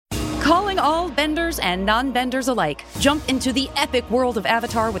Calling all benders and non-benders alike. Jump into the epic world of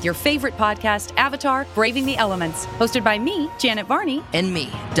Avatar with your favorite podcast, Avatar: Braving the Elements. Hosted by me, Janet Varney. And me,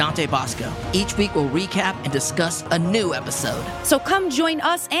 Dante Bosco. Each week we'll recap and discuss a new episode. So come join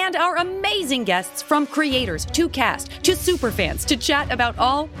us and our amazing guests, from creators to cast to superfans, to chat about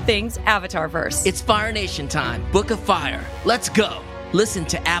all things Avatarverse. It's Fire Nation time. Book of Fire. Let's go. Listen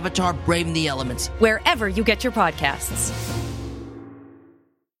to Avatar: Braving the Elements wherever you get your podcasts.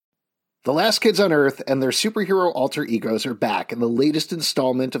 The Last Kids on Earth and their superhero alter egos are back in the latest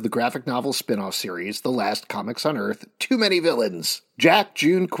installment of the graphic novel spin-off series, The Last Comics on Earth: Too Many Villains. Jack,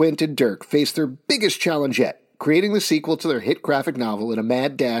 June, Quint, and Dirk face their biggest challenge yet, creating the sequel to their hit graphic novel in a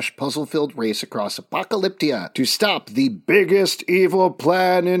mad dash, puzzle-filled race across Apocalyptia to stop the biggest evil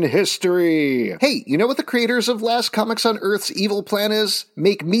plan in history. Hey, you know what the creators of Last Comics on Earth's evil plan is?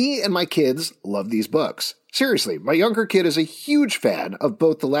 Make me and my kids love these books. Seriously, my younger kid is a huge fan of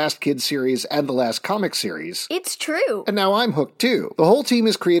both the Last Kids series and the Last Comics series. It's true. And now I'm hooked too. The whole team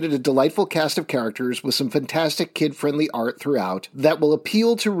has created a delightful cast of characters with some fantastic kid-friendly art throughout that will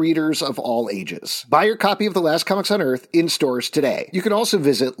appeal to readers of all ages. Buy your copy of The Last Comics on Earth in stores today. You can also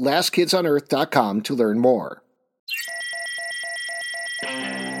visit lastkidsonearth.com to learn more.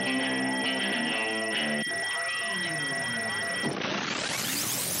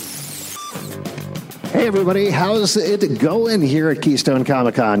 Hey everybody, how's it going here at Keystone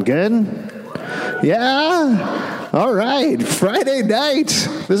Comic Con? Good? Yeah? All right, Friday night.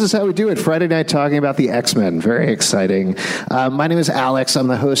 This is how we do it. Friday night talking about the X-Men. Very exciting. My name is Alex. I'm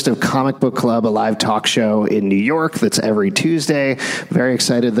the host of Comic Book Club, a live talk show in New York that's every Tuesday. Very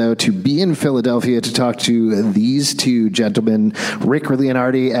excited, though, to be in Philadelphia to talk to these two gentlemen, Rick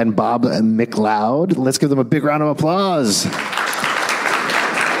Leonardi and Bob McLeod. Let's give them a big round of applause.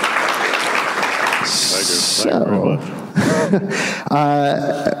 So,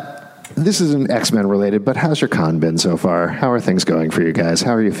 this isn't X-Men related, but how's your con been so far? How are things going for you guys?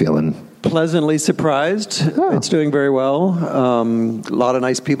 How are you feeling? Pleasantly surprised. Oh. It's doing very well. A lot of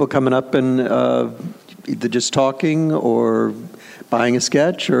nice people coming up and either just talking or buying a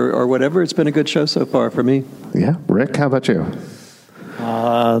sketch or whatever. It's been a good show so far for me. Yeah. Rick, how about you?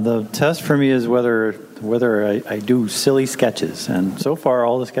 The test for me is whether I do silly sketches. And so far,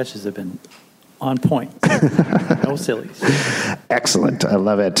 all the sketches have been on point. No sillies. Excellent. I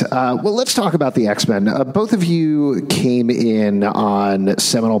love it. Well, let's talk about the X-Men. Both of you came in on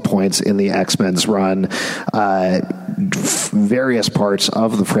seminal points in the X-Men's run, various parts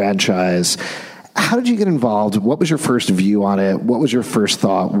of the franchise. How did you get involved? What was your first view on it? What was your first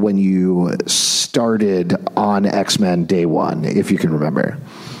thought when you started on X-Men day one, if you can remember?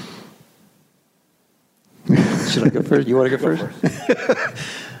 Should I go first? You want to go first?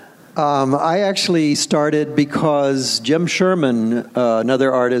 I actually started because Jim Sherman,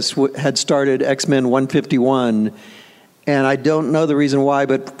 another artist, had started X-Men 151, and I don't know the reason why,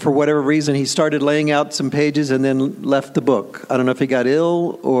 but for whatever reason, he started laying out some pages and then left the book. I don't know if he got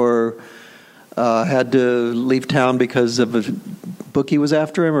ill or had to leave town because of a book he was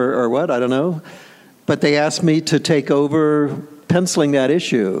after him or what, I don't know. But they asked me to take over penciling that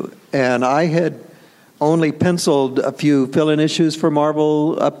issue, and I had only penciled a few fill-in issues for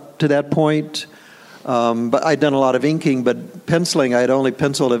Marvel up to that point. But I'd done a lot of inking, but penciling, I'd only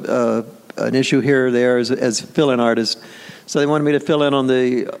penciled an issue here or there as fill-in artist. So they wanted me to fill in on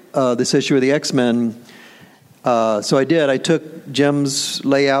this issue of the X-Men. So I did. I took Jim's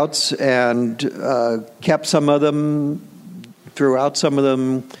layouts and kept some of them, threw out some of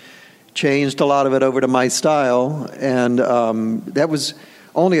them, changed a lot of it over to my style. And that was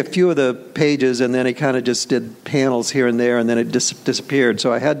only a few of the pages, and then he kind of just did panels here and there, and then it disappeared.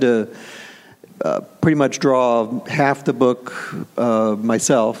 So I had to pretty much draw half the book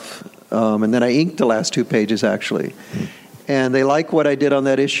myself, and then I inked the last 2 pages, actually. And they liked what I did on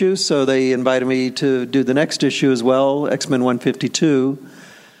that issue, so they invited me to do the next issue as well, X-Men 152.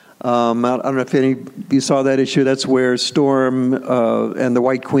 I don't know if any of you saw that issue. That's where Storm and the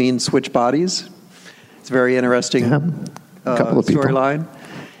White Queen switch bodies. It's a very interesting storyline.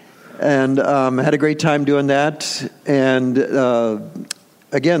 And had a great time doing that. And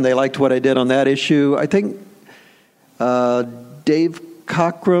again, they liked what I did on that issue. I think Dave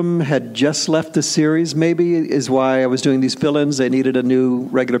Cockrum had just left the series, maybe, is why I was doing these fill-ins. They needed a new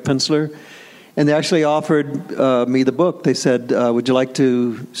regular penciler. And they actually offered me the book. They said, would you like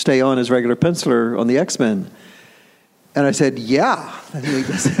to stay on as regular penciler on the X-Men? And I said, yeah,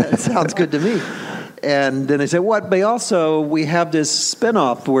 that sounds good to me. And then they said, what? But also, we have this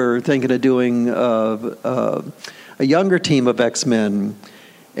spin-off we're thinking of doing a younger team of X-Men.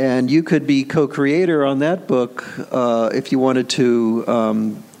 And you could be co-creator on that book if you wanted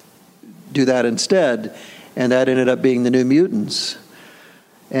to do that instead, and that ended up being the New Mutants.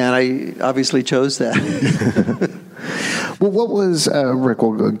 And I obviously chose that. Well, what was, Rick,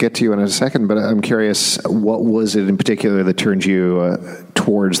 we'll get to you in a second, but I'm curious, what was it in particular that turned you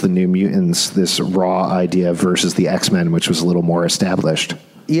towards the New Mutants, this raw idea versus the X-Men, which was a little more established?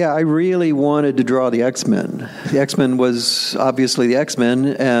 Yeah, I really wanted to draw the X-Men. The X-Men was obviously the X-Men,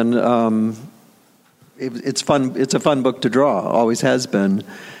 and it's fun. It's a fun book to draw, always has been.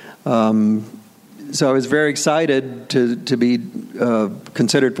 So I was very excited to be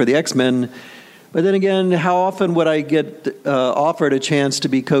considered for the X-Men. But then again, how often would I get offered a chance to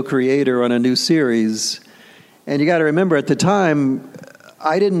be co-creator on a new series? And you got to remember, at the time,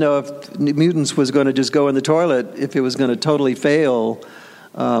 I didn't know if New Mutants was going to just go in the toilet, if it was going to totally fail,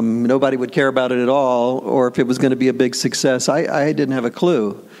 nobody would care about it at all, or if it was going to be a big success. I didn't have a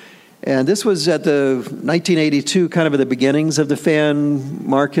clue. And this was at the 1982, kind of at the beginnings of the fan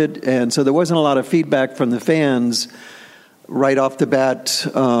market, and so there wasn't a lot of feedback from the fans right off the bat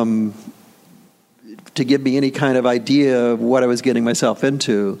to give me any kind of idea of what I was getting myself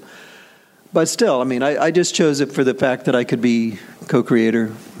into. But still, I mean, I just chose it for the fact that I could be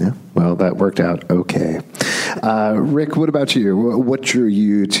co-creator. Yeah, well, that worked out okay. Rick, what about you? What drew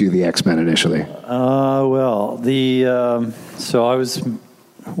you to the X-Men initially? So I was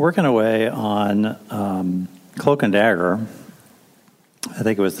working away on Cloak and Dagger. I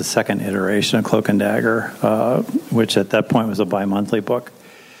think it was the second iteration of Cloak and Dagger, which at that point was a bi-monthly book.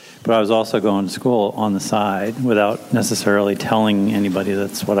 But I was also going to school on the side without necessarily telling anybody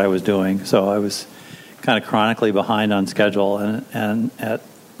that's what I was doing. So I was kind of chronically behind on schedule. And at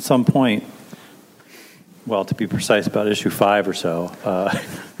some point, well, to be precise, about issue 5 or so,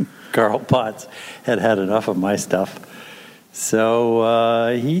 Carl Potts had enough of my stuff.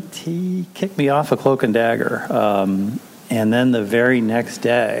 So he kicked me off of Cloak and Dagger. And then the very next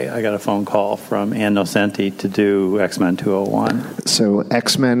day, I got a phone call from Ann Nocenti to do X-Men 201. So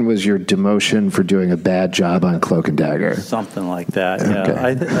X-Men was your demotion for doing a bad job on Cloak and Dagger? Something like that, yeah. Okay.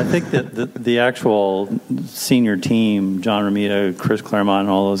 I think that the actual senior team, John Romita, Chris Claremont, and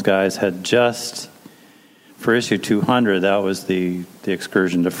all those guys had just, for issue 200, that was the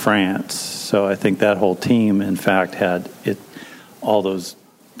excursion to France. So I think that whole team, in fact, had all those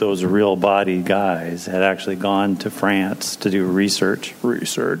real body guys had actually gone to France to do research,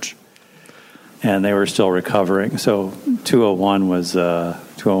 and they were still recovering. So 201 was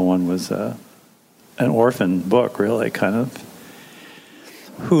an orphan book, really, kind of.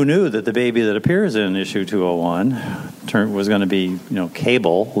 Who knew that the baby that appears in issue 201 was going to be,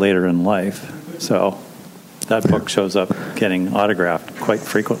 Cable later in life? So that book shows up getting autographed quite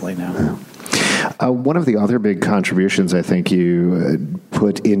frequently now. One of the other big contributions I think you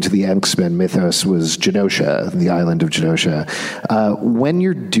put into the X-Men mythos was Genosha, the island of Genosha. When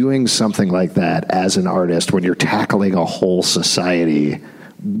you're doing something like that as an artist, when you're tackling a whole society,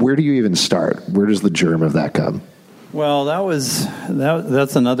 where do you even start? Where does the germ of that come? Well,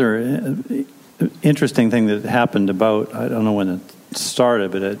 that's another interesting thing that happened about, I don't know when it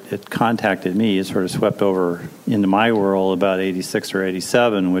started, but it contacted me. It sort of swept over into my world about 86 or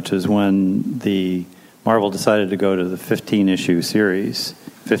 87, which is when the Marvel decided to go to the 15-issue series,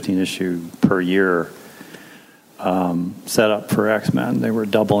 15-issue per year set up for X-Men. They were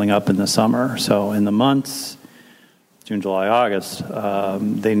doubling up in the summer. So in the months, June, July, August,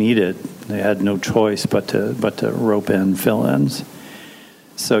 they had no choice but to rope in fill-ins.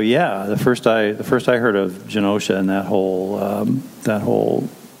 So yeah, the first I heard of Genosha and that whole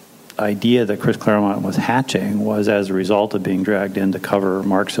idea that Chris Claremont was hatching was as a result of being dragged in to cover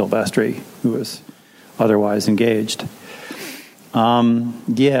Mark Silvestri, who was otherwise engaged. To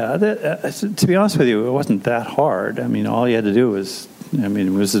be honest with you, it wasn't that hard. I mean, all you had to do was,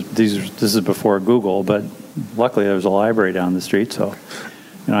 this is before Google, but luckily there was a library down the street, so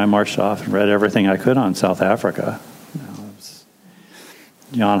I marched off and read everything I could on South Africa.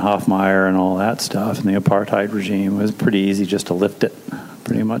 Jan Hofmeyr and all that stuff, and the apartheid regime. It was pretty easy just to lift it,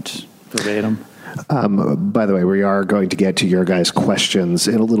 pretty much verbatim. By the way, we are going to get to your guys' questions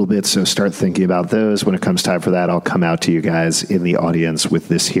in a little bit, so start thinking about those. When it comes time for that, I'll come out to you guys in the audience with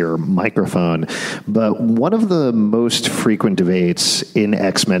this here microphone. But one of the most frequent debates in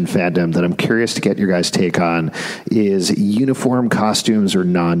X-Men fandom that I'm curious to get your guys' take on is uniform costumes or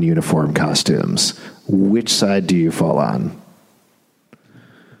non-uniform costumes. Which side do you fall on?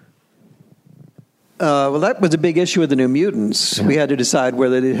 Well, that was a big issue with the New Mutants. Yeah. We had to decide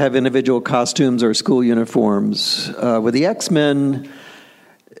whether they'd have individual costumes or school uniforms. With the X-Men,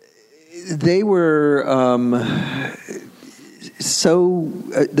 they were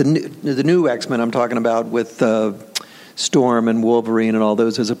the new X-Men I'm talking about with Storm and Wolverine and all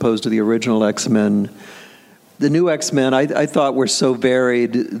those, as opposed to the original X-Men. The new X-Men, I thought, were so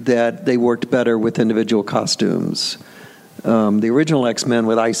varied that they worked better with individual costumes. The original X-Men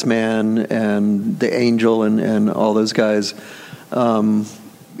with Iceman and the Angel and all those guys,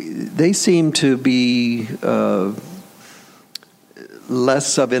 they seem to be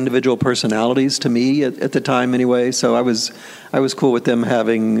less of individual personalities to me at the time anyway. So I was cool with them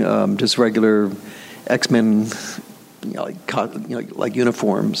having just regular X-Men, like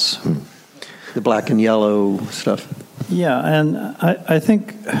uniforms, the black and yellow stuff. Yeah, and I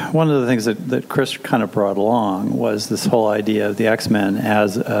think one of the things that Chris kind of brought along was this whole idea of the X-Men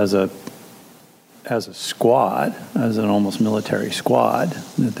as a squad, as an almost military squad.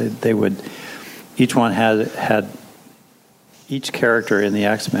 They would, each one had each character in the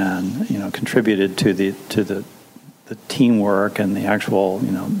X-Men, contributed to the teamwork and the actual,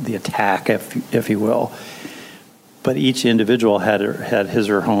 the attack, if you will. But each individual had his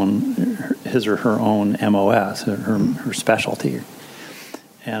or her own MOS, her specialty.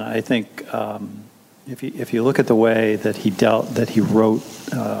 And I think if you look at the way that he wrote,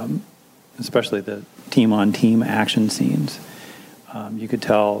 especially the team-on-team action scenes, you could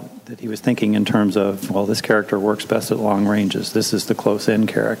tell that he was thinking in terms of, well, this character works best at long ranges. This is the close-in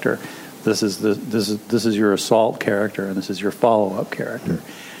character. This is your assault character, and this is your follow-up character.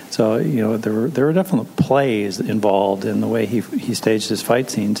 So, there were definitely plays involved in the way he staged his fight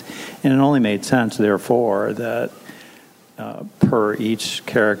scenes, and it only made sense, therefore, that per each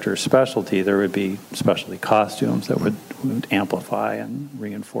character's specialty, there would be specialty costumes that would amplify and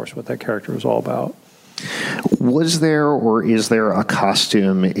reinforce what that character was all about. Was there or is there a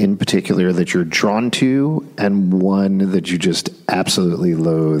costume in particular that you're drawn to and one that you just absolutely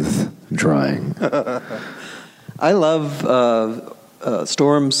loathe drawing? I love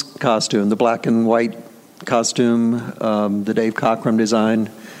Storm's costume, the black and white costume, the Dave Cockrum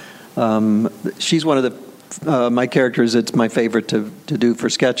design. She's one of my characters. It's my favorite to do for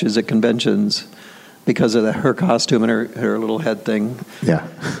sketches at conventions because of her costume and her little head thing. Yeah.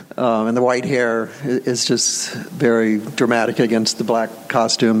 And the white hair is just very dramatic against the black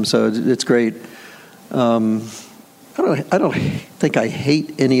costume, so it's great. I don't think I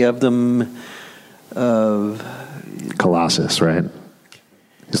hate any of them. Colossus, right?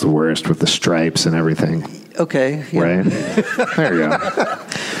 He's the worst with the stripes and everything. Okay. Yeah. Right? There you go.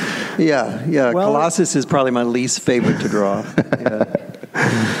 Yeah. Well, Colossus is probably my least favorite to draw. Yeah.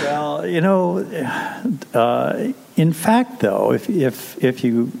 Well, in fact, though, if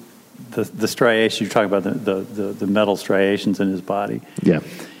you the striations you're talking about, the metal striations in his body,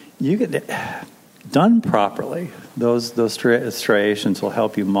 you could, done properly, those striations will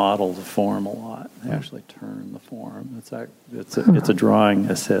help you model the form a lot. They actually turn the form. It's a drawing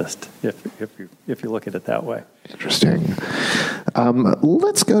assist if you look at it that way. Interesting.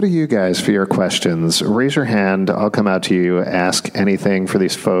 Let's go to you guys for your questions. Raise your hand. I'll come out to you. Ask anything for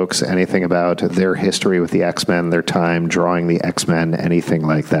these folks, anything about their history with the X-Men, their time drawing the X-Men, anything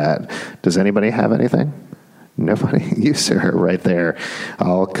like that. Does anybody have anything? Nobody? You, sir, right there.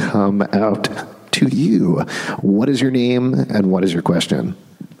 I'll come out to you. What is your name and what is your question?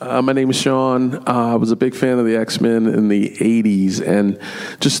 My name is Sean. I was a big fan of the X-Men in the 80s. And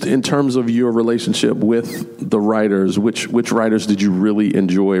just in terms of your relationship with the writers, which writers did you really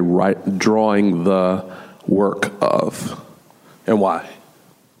enjoy drawing the work of, and why?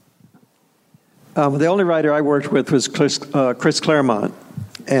 The only writer I worked with was Chris Claremont.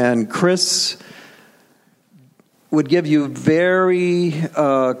 And Chris would give you very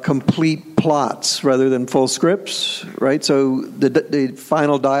complete plots rather than full scripts, right? So the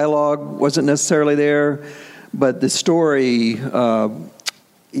final dialogue wasn't necessarily there, but the story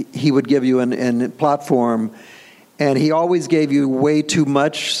he would give you in plot form, and he always gave you way too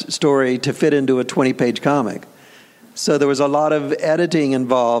much story to fit into a 20-page comic. So there was a lot of editing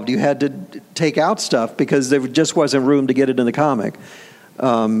involved. You had to take out stuff because there just wasn't room to get it in the comic.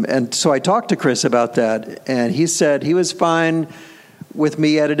 And so I talked to Chris about that, and he said he was fine with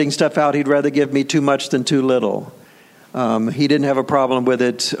me editing stuff out. He'd rather give me too much than too little. He didn't have a problem with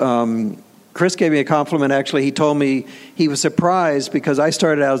it. Chris gave me a compliment, actually. He told me he was surprised because I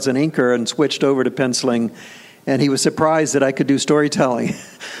started out as an inker and switched over to penciling, and he was surprised that I could do storytelling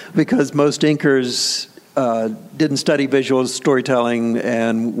because most inkers didn't study visual storytelling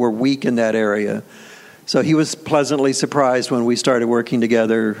and were weak in that area. So he was pleasantly surprised when we started working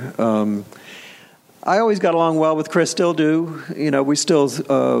together. I always got along well with Chris, still do. We still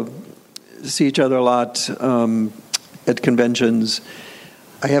see each other a lot at conventions.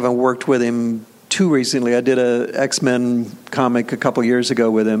 I haven't worked with him too recently. I did a X-Men comic a couple years ago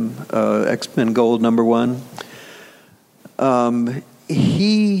with him, X-Men Gold #1.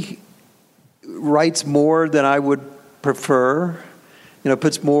 He writes more than I would prefer.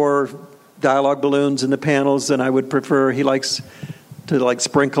 Puts more dialogue balloons in the panels than I would prefer. He likes to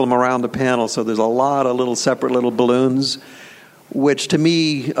sprinkle them around the panel, so there's a lot of little separate little balloons, which to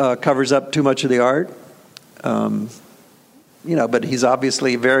me covers up too much of the art. But he's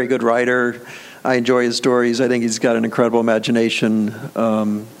obviously a very good writer. I enjoy his stories. I think he's got an incredible imagination.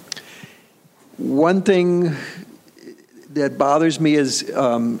 One thing that bothers me is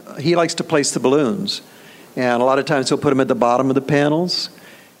he likes to place the balloons. And a lot of times he'll put them at the bottom of the panels.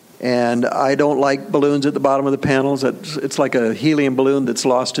 And I don't like balloons at the bottom of the panels. It's like a helium balloon that's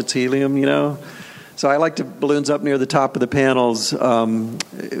lost its helium, So I like the balloons up near the top of the panels.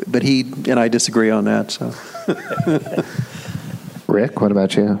 But he and I disagree on that. So. Rick, what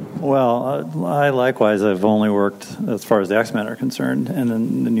about you? Well, I likewise, I've only worked, as far as the X-Men are concerned, and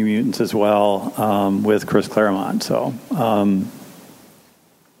then the New Mutants as well, with Chris Claremont. So,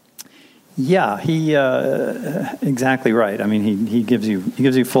 yeah, he exactly right. I mean, he gives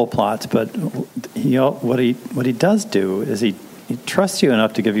you full plots, but what he does do is he trusts you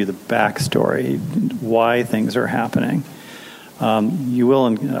enough to give you the backstory, why things are happening. You will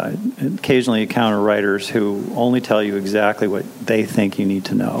occasionally encounter writers who only tell you exactly what they think you need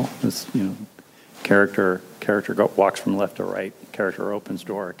to know. This, character walks from left to right, character opens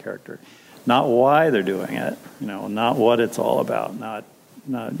door, character, not why they're doing it, not what it's all about, not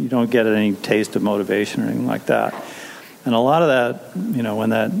you don't get any taste of motivation or anything like that. And a lot of that,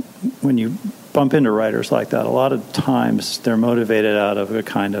 when you bump into writers like that, a lot of times they're motivated out of a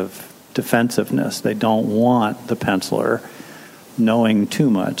kind of defensiveness. They don't want the penciler knowing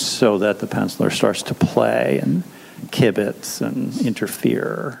too much so that the penciler starts to play and kibitz and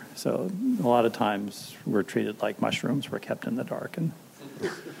interfere. So a lot of times we're treated like mushrooms. We're kept in the dark. And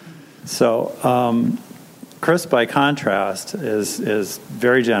so Chris, by contrast, is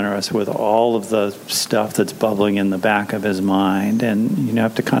very generous with all of the stuff that's bubbling in the back of his mind, and you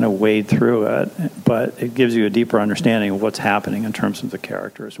have to kind of wade through it, but it gives you a deeper understanding of what's happening in terms of the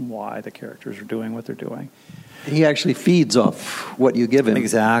characters and why the characters are doing what they're doing. He actually feeds off what you give him.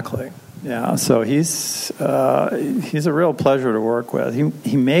 Exactly. Yeah. So he's a real pleasure to work with.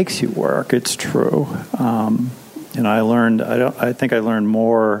 He makes you work. It's true. I think I learned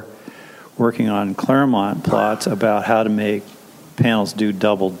more working on Claremont plots about how to make panels do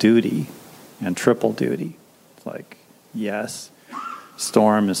double duty and triple duty. It's like, yes,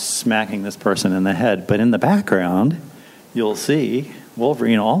 Storm is smacking this person in the head, but in the background, you'll see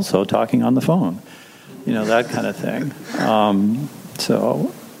Wolverine also talking on the phone. That kind of thing.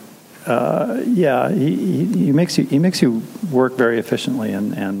 He makes you work very efficiently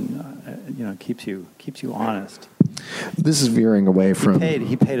and keeps you honest. This is veering away from.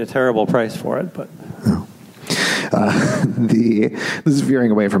 He paid a terrible price for it, but. This is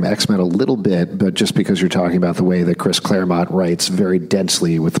veering away from X-Men a little bit, but just because you're talking about the way that Chris Claremont writes very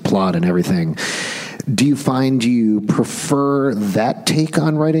densely with the plot and everything, do you find you prefer that take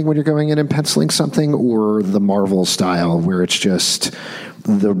on writing when you're going in and penciling something, or the Marvel style where it's just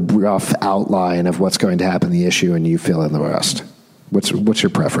the rough outline of what's going to happen in the issue and you fill in the rest? What's your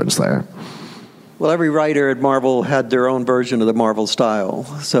preference there? Well, every writer at Marvel had their own version of the Marvel style.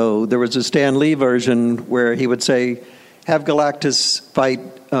 So there was a Stan Lee version where he would say, have Galactus fight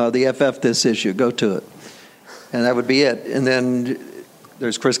the FF this issue, go to it. And that would be it. And then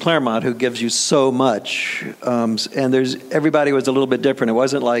there's Chris Claremont, who gives you so much. And everybody was a little bit different. It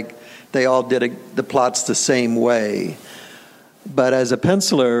wasn't like they all did the plots the same way. But as a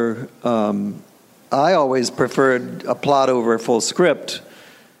penciler, I always preferred a plot over a full script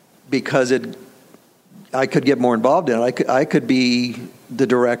because I could get more involved in it. I could be the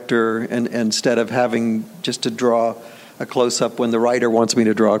director and instead of having just to draw a close-up when the writer wants me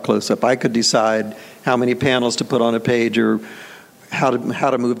to draw a close-up. I could decide how many panels to put on a page or how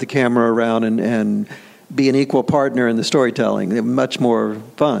to move the camera around and be an equal partner in the storytelling. Much more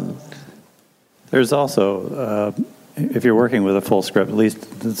fun. There's also, if you're working with a full script, at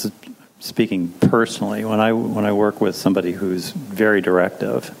least this is speaking personally, when I work with somebody who's very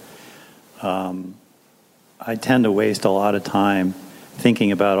directive, I tend to waste a lot of time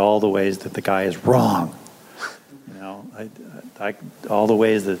thinking about all the ways that the guy is wrong. All the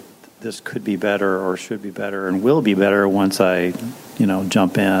ways that this could be better or should be better and will be better once I,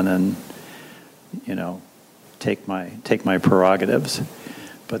 jump in and, take my prerogatives.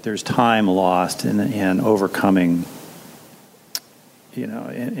 But there's time lost in overcoming,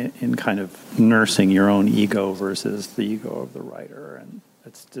 in kind of nursing your own ego versus the ego of the writer, and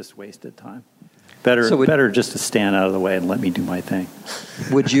it's just wasted time. Better just to stand out of the way and let me do my thing.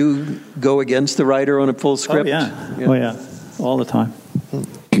 Would you go against the writer on a full script? Oh yeah, all the time.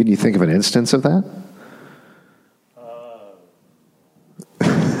 Can you think of an instance of that?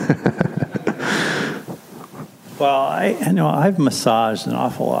 Well, I've massaged an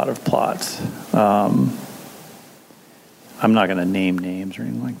awful lot of plots. I'm not going to name names or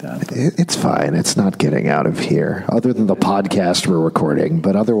anything like that. It's fine. It's not getting out of here, other than the podcast we're recording.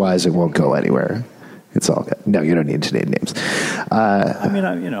 But otherwise, it won't go anywhere. It's all good. No, you don't need to name names. I'm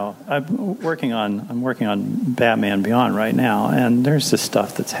working on Batman Beyond right now, and there's this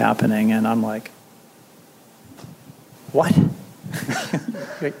stuff that's happening, and I'm like, what?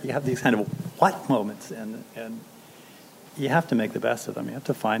 You have these kind of what moments, and you have to make the best of them. You have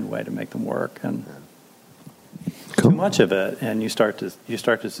to find a way to make them work, and too much of it, and you start to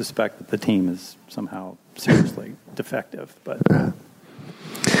suspect that the team is somehow seriously defective. But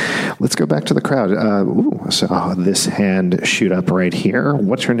let's go back to the crowd. So this hand shoot up right here.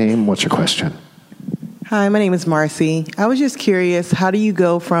 What's your name? What's your question? Hi, my name is Marcy. I was just curious, how do you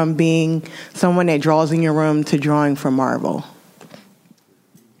go from being someone that draws in your room to drawing for Marvel?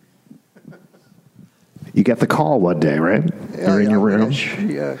 You get the call one day, right? You're in your room,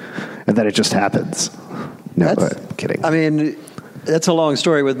 yeah. And then it just happens. No, kidding. I mean, that's a long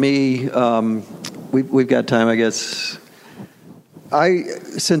story with me. We've got time, I guess.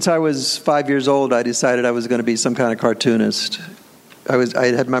 Since I was 5 years old, I decided I was going to be some kind of cartoonist. I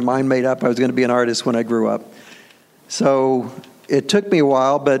had my mind made up. I was going to be an artist when I grew up. So it took me a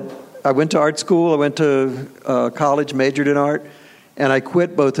while, but I went to art school. I went to college, majored in art, and I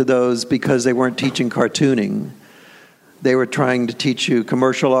quit both of those because they weren't teaching cartooning. They were trying to teach you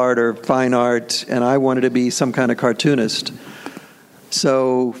commercial art or fine art, and I wanted to be some kind of cartoonist.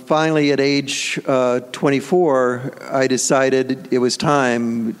 So finally, at age 24, I decided it was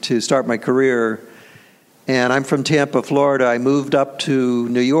time to start my career. And I'm from Tampa, Florida. I moved up to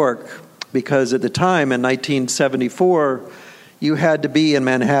New York because at the time, in 1974, you had to be in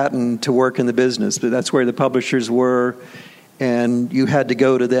Manhattan to work in the business. But that's where the publishers were, and you had to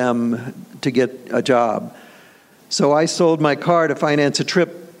go to them to get a job. So I sold my car to finance a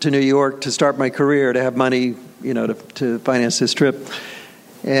trip to New York to start my career, to have money, to finance this trip.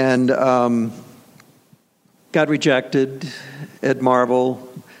 And got rejected at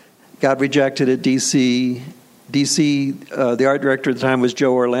Marvel, got rejected at DC. DC, the art director at the time was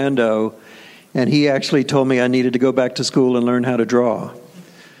Joe Orlando, and he actually told me I needed to go back to school and learn how to draw,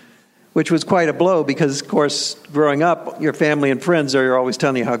 which was quite a blow because, of course, growing up, your family and friends are always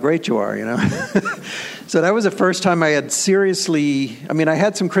telling you how great you are, So that was the first time I had seriously, I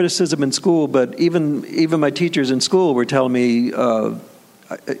had some criticism in school, but even my teachers in school were telling me,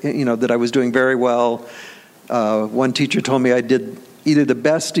 that I was doing very well. One teacher told me I did either the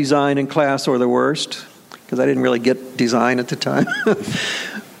best design in class or the worst, because I didn't really get design at the time.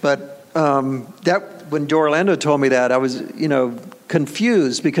 But when Joe Orlando told me that, I was,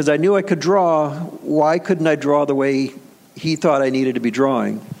 confused because I knew I could draw. Why couldn't I draw the way he thought I needed to be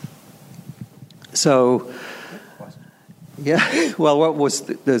drawing? So, yeah, well, what was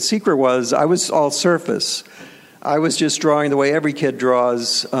the secret was I was all surface. I was just drawing the way every kid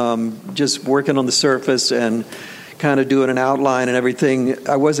draws, just working on the surface and kind of doing an outline and everything.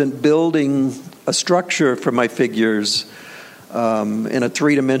 I wasn't building a structure for my figures in a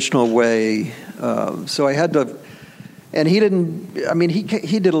three-dimensional way. So I had to, and he didn't,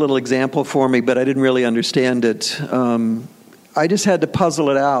 he did a little example for me, but I didn't really understand it. I just had to puzzle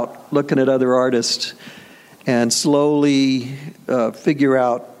it out, looking at other artists, and slowly figure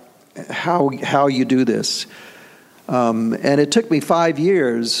out how you do this. And it took me 5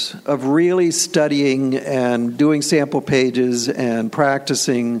 years of really studying and doing sample pages and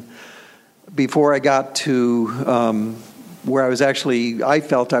practicing before I got to where I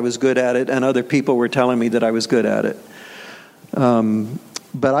felt I was good at it, and other people were telling me that I was good at it.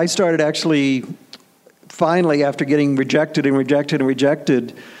 But I started actually, finally, after getting rejected,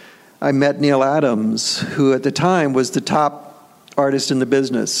 I met Neil Adams, who at the time was the top artist in the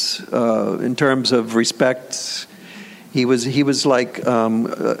business in terms of respect. He was like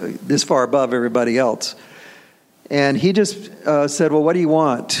this far above everybody else. And he just said, well, what do you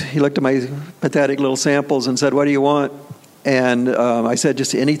want? He looked at my pathetic little samples and said, what do you want? And I said,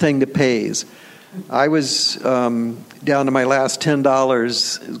 just anything that pays. I was down to my last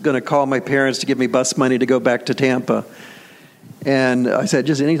 $10, going to call my parents to give me bus money to go back to Tampa. And I said,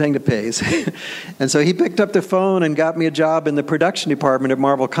 just anything that pays. And so he picked up the phone and got me a job in the production department at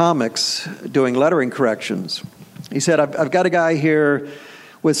Marvel Comics doing lettering corrections. He said, I've got a guy here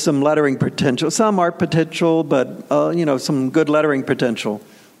with some lettering potential, some art potential, but some good lettering potential.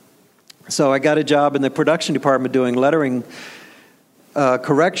 So I got a job in the production department doing lettering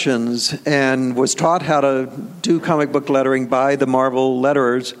corrections, and was taught how to do comic book lettering by the Marvel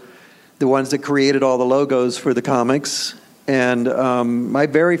letterers, the ones that created all the logos for the comics. And my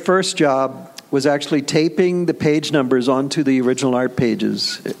very first job was actually taping the page numbers onto the original art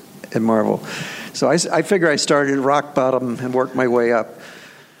pages at Marvel. So I figure I started at rock bottom and worked my way up.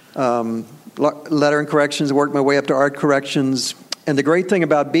 Lettering corrections, worked my way up to art corrections. And the great thing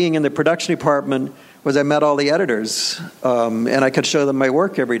about being in the production department was I met all the editors, and I could show them my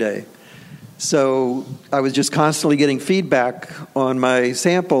work every day. So I was just constantly getting feedback on my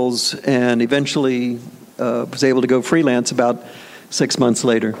samples, and eventually was able to go freelance about 6 months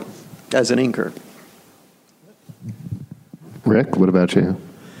later as an inker. Rick, what about you?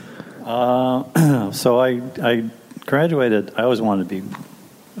 So I graduated. I always wanted to be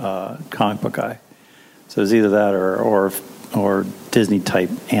a comic book guy. So it was either that or Disney type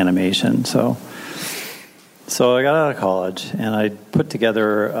animation. So I got out of college, and I put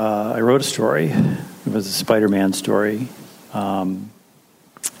together, I wrote a story. It was a Spider-Man story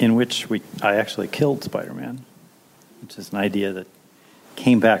in which I actually killed Spider-Man, which is an idea that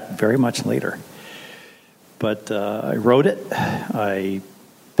came back very much later. But I wrote it, I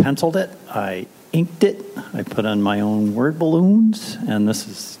penciled it, I inked it, I put on my own word balloons, and this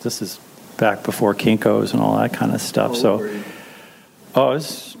is back before Kinko's and all that kind of stuff. I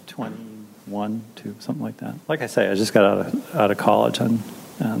was 21, 2, something like that. Like I say, I just got out of college, and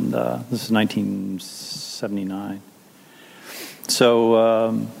this is 1979. So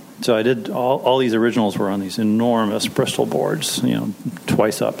I did all these originals were on these enormous Bristol boards,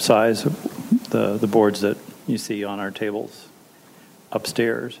 twice up size of the boards that you see on our tables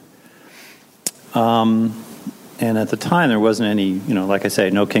upstairs. And at the time, there wasn't any, like I say,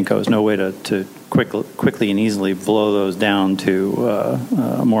 no Kinko's, no way to quickly and easily blow those down to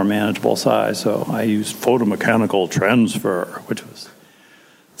a more manageable size. So I used photomechanical transfer, which was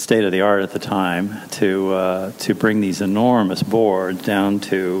state of the art at the time, to bring these enormous boards down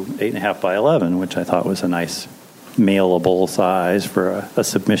to 8.5 by 11, which I thought was a nice mailable size for a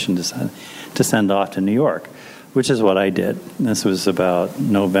submission to send off to New York, which is what I did. This was about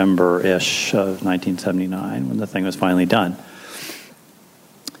November-ish of 1979 when the thing was finally done.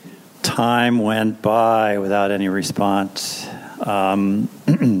 Time went by without any response.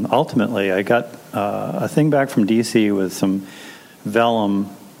 Ultimately, I got a thing back from DC with some vellum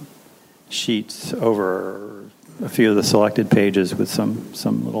sheets over a few of the selected pages with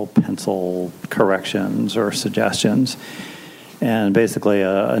some little pencil corrections or suggestions, and basically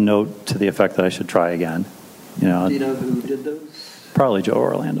a note to the effect that I should try again. Do you know who did those? Probably Joe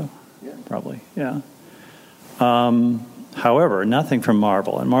Orlando. Yeah. Probably, yeah. However, nothing from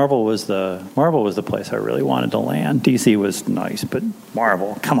Marvel, and Marvel was the place I really wanted to land. DC was nice, but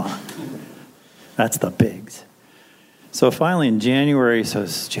Marvel, come on, that's the bigs. So finally, in January, so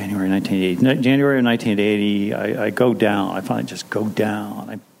it's January 1980. January of 1980, I go down. I finally just go down.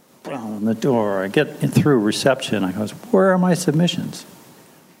 I bang on the door. I get through reception. I goes, where are my submissions?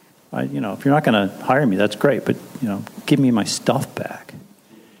 If you're not going to hire me, that's great, but give me my stuff back.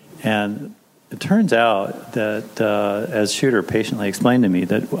 And it turns out that, as Shooter patiently explained to me,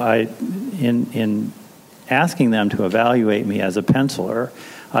 that in asking them to evaluate me as a penciler,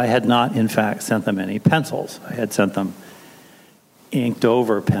 I had not, in fact, sent them any pencils. I had sent them inked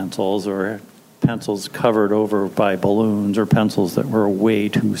over pencils, or pencils covered over by balloons, or pencils that were way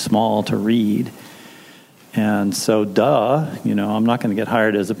too small to read. And so, I'm not going to get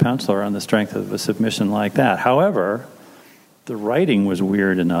hired as a penciler on the strength of a submission like that. However, the writing was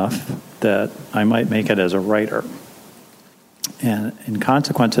weird enough that I might make it as a writer. And in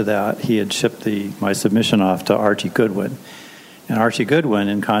consequence of that, he had shipped my submission off to Archie Goodwin. And Archie Goodwin,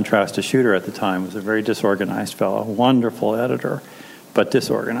 in contrast to Shooter at the time, was a very disorganized fellow, wonderful editor, but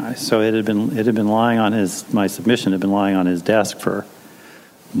disorganized. So it had been lying on my submission had been lying on his desk for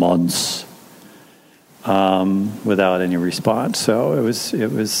months without any response. So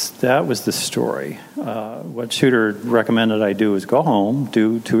that was the story. What Shooter recommended I do is go home,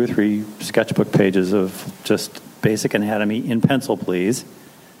 do 2 or 3 sketchbook pages of just basic anatomy in pencil, please,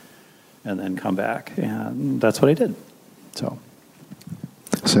 and then come back. And that's what I did. So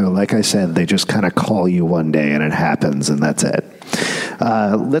like I said, they just kind of call you one day and it happens, and that's it.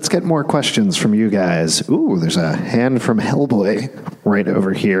 Let's get more questions from you guys. Ooh, there's a hand from Hellboy right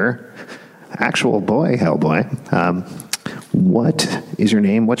over here. Actual boy, Hellboy. What is your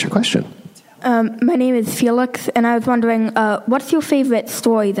name? What's your question? My name is Felix, and I was wondering, what's your favorite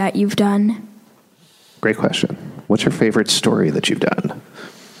story that you've done? Great question. What's your favorite story that you've done?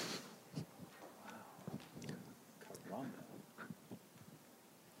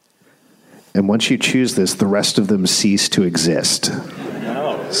 And once you choose this, the rest of them cease to exist.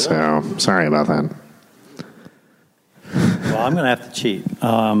 So, sorry about that. Well, I'm going to have to cheat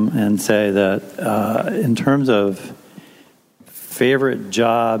and say that in terms of favorite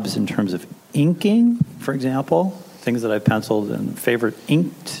jobs, in terms of inking, for example, things that I penciled, and favorite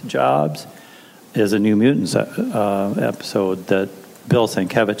inked jobs is a New Mutants episode that Bill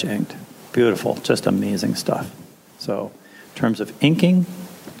Sienkiewicz inked. Beautiful, just amazing stuff. So, in terms of inking,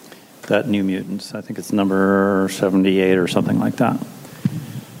 that New Mutants, I think it's number 78 or something like that.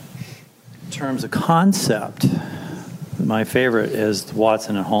 In terms of concept, my favorite is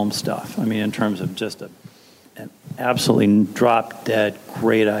Watson and Holmes stuff. I mean, in terms of just an absolutely drop-dead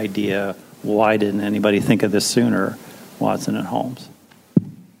great idea. Why didn't anybody think of this sooner? Watson and Holmes.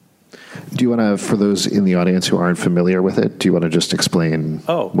 Do you want to, for those in the audience who aren't familiar with it, do you want to just explain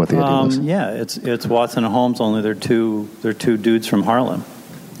what the idea was? Yeah, it's Watson and Holmes. Only they're two dudes from Harlem.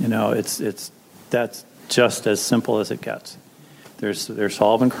 You know, that's just as simple as it gets. They're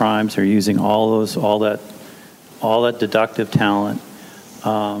solving crimes. They're using all that deductive talent.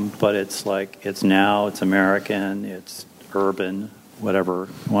 But it's it's American. It's urban. Whatever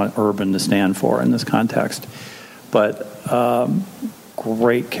you want urban to stand for in this context. But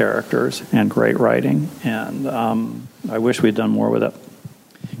great characters and great writing, and I wish we'd done more with it.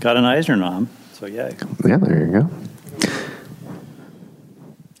 Got an Eisner nom, so yay. Yeah, there you go.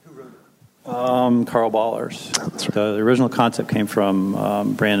 Carl Ballers. That's right. The original concept came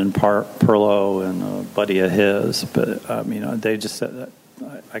from Brandon Perlow and a buddy of his, but they just said that.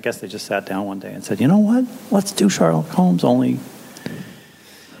 I guess they just sat down one day and said, "You know what? Let's do Sherlock Holmes only."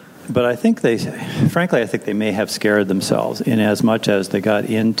 But I think they may have scared themselves in as much as they got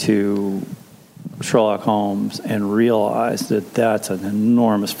into Sherlock Holmes and realized that that's an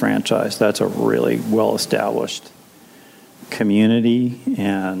enormous franchise. That's a really well-established community,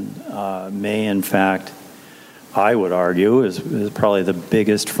 and may, in fact, I would argue, is probably the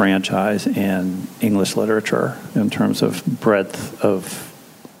biggest franchise in English literature in terms of breadth of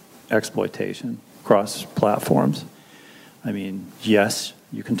exploitation across platforms. I mean, yes,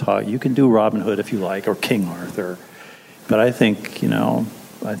 you can do Robin Hood if you like, or King Arthur, but I think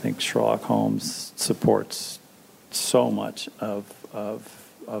Sherlock Holmes supports so much of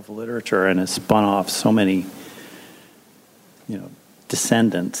literature and has spun off so many,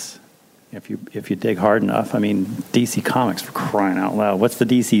 descendants. If you dig hard enough, I mean, DC Comics, for crying out loud. What's the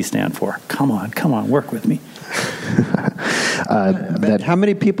DC stand for? Come on, work with me. How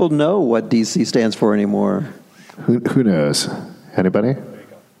many people know what DC stands for anymore? Who knows? Anybody?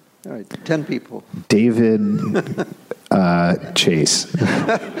 All right, 10 people. David Chase.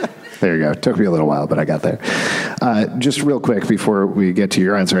 There you go. Took me a little while, but I got there. Just real quick before we get to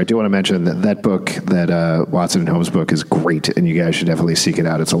your answer, I do want to mention that book, that Watson and Holmes book, is great, and you guys should definitely seek it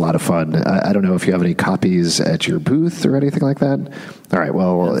out. It's a lot of fun. I don't know if you have any copies at your booth or anything like that. All right,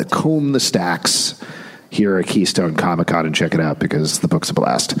 well, comb the stacks here at Keystone Comic-Con and check it out, because the book's a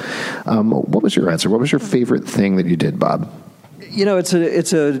blast. What was your answer? What was your favorite thing that you did, Bob?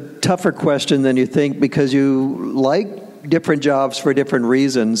 It's a tougher question than you think, because you like different jobs for different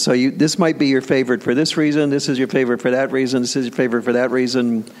reasons. So this might be your favorite for this reason. This is your favorite for that reason. This is your favorite for that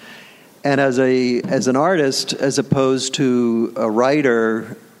reason. And as an artist, as opposed to a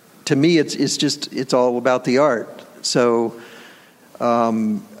writer, to me, it's all about the art. So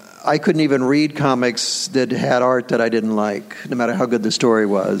I couldn't even read comics that had art that I didn't like, no matter how good the story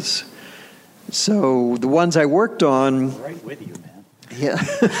was. So the ones I worked on, Right with you, man. Yeah,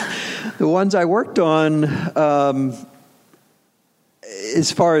 the ones I worked on,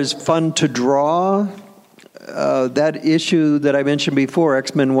 as far as fun to draw, that issue that I mentioned before,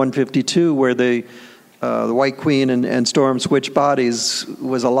 X-Men 152, where the White Queen and Storm switch bodies,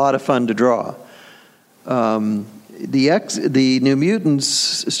 was a lot of fun to draw. The New Mutants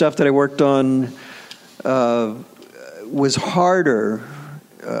stuff that I worked on was harder.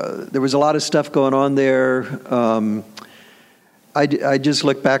 There was a lot of stuff going on there. I just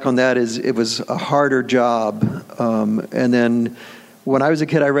look back on that as it was a harder job. And then when I was a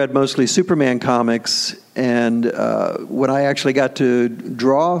kid, I read mostly Superman comics. And when I actually got to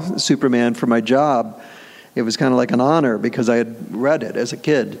draw Superman for my job, it was kind of like an honor, because I had read it as a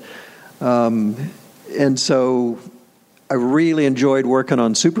kid. And so I really enjoyed working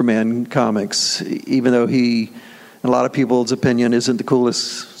on Superman comics, even though he, in a lot of people's opinion, isn't the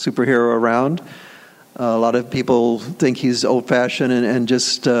coolest superhero around. A lot of people think he's old-fashioned and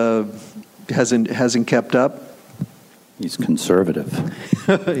just hasn't kept up. He's conservative.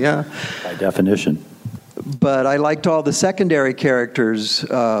 Yeah. By definition. But I liked all the secondary characters.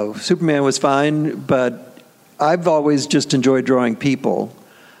 Superman was fine, but I've always just enjoyed drawing people.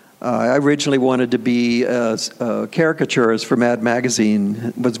 I originally wanted to be a caricaturist for Mad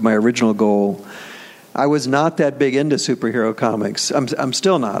Magazine, was my original goal. I was not that big into superhero comics. I'm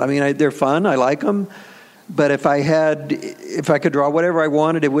still not. I mean, they're fun. I like them. But if I could draw whatever I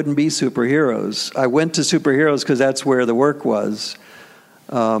wanted, it wouldn't be superheroes. I went to superheroes because that's where the work was.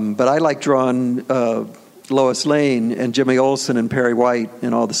 But I like drawing Lois Lane and Jimmy Olsen and Perry White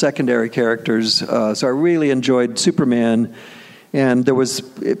and all the secondary characters. So I really enjoyed Superman. And there was,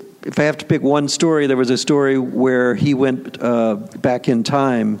 if I have to pick one story, there was a story where he went back in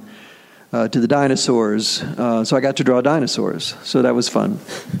time to the dinosaurs. So I got to draw dinosaurs. So that was fun.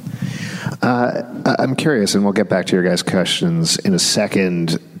 I'm curious, and we'll get back to your guys' questions in a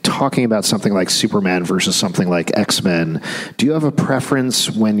second. Talking about something like Superman versus something like X-Men, do you have a preference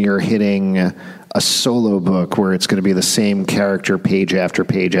when you're hitting a solo book where it's going to be the same character page after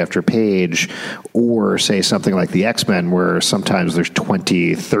page after page, or say something like the X-Men where sometimes there's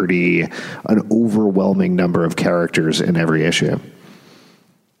 20, 30, an overwhelming number of characters in every issue?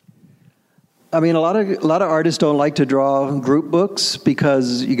 I mean, a lot of artists don't like to draw group books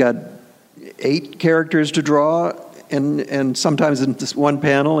because you got 8 characters to draw, and sometimes in this one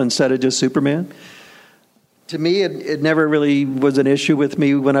panel instead of just Superman. To me, it never really was an issue with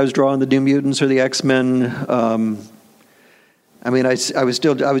me when I was drawing the New Mutants or the X-Men. I mean, I was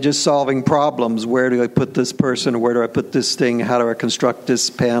just solving problems. Where do I put this person? Where do I put this thing? How do I construct this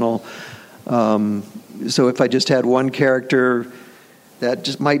panel? So if I just had one character, that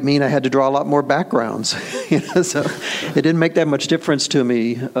just might mean I had to draw a lot more backgrounds. So it didn't make that much difference to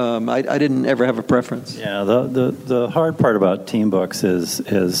me. I didn't ever have a preference. Yeah, the hard part about team books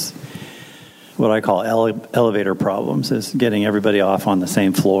is what I call elevator problems, is getting everybody off on the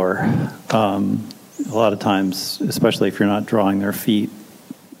same floor. A lot of times, especially if you're not drawing their feet,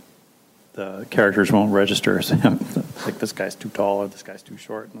 the characters won't register. So, like, this guy's too tall or this guy's too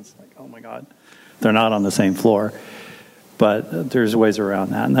short. And it's like, oh, my God, they're not on the same floor. But there's ways around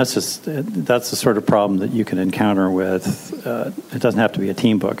that, and that's the sort of problem that you can encounter with. It doesn't have to be a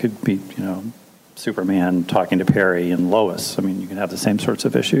team book. It'd be, Superman talking to Perry and Lois. I mean, you can have the same sorts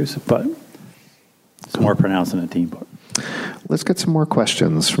of issues, but it's more pronounced in a team book. Let's get some more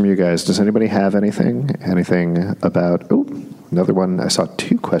questions from you guys. Does anybody have anything about? Oh, another one. I saw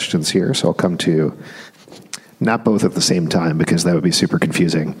 2 questions here, so I'll come to. Not both at the same time, because that would be super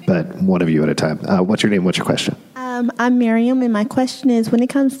confusing, but one of you at a time. What's your name? What's your question? I'm Miriam, and my question is, when it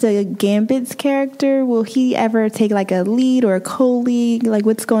comes to Gambit's character, will he ever take like a lead or a co-lead? Like,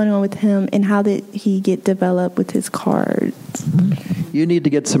 what's going on with him, and how did he get developed with his cards? You need to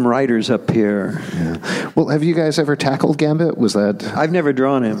get some writers up here. Yeah. Well, have you guys ever tackled Gambit? Was that? I've never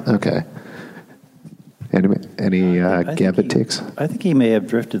drawn him. Okay. Any Gambit takes? I think he may have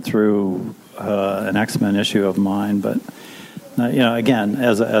drifted through an X-Men issue of mine, but again,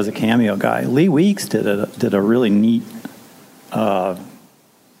 as a cameo guy, Lee Weeks did a really neat. I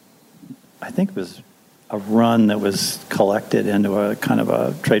think it was a run that was collected into a kind of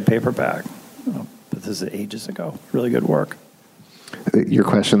a trade paperback. But this is ages ago. Really good work. Your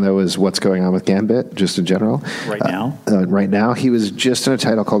question, though, is what's going on with Gambit, just in general? Right now? Right now. He was just in a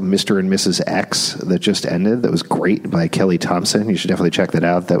title called Mr. and Mrs. X that just ended. That was great, by Kelly Thompson. You should definitely check that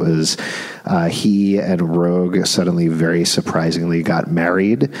out. That was he and Rogue suddenly, very surprisingly, got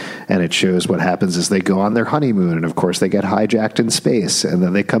married, and it shows what happens as they go on their honeymoon, and of course they get hijacked in space, and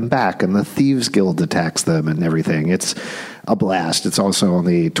then they come back, and the Thieves Guild attacks them and everything. It's a blast. It's also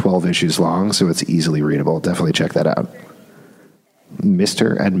only 12 issues long, so it's easily readable. Definitely check that out.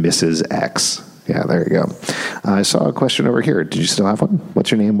 Mr. and Mrs. X. Yeah, there you go. I saw a question over here. Did you still have one?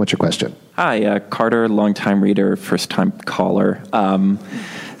 What's your name? What's your question? Hi, Carter, longtime reader, first-time caller.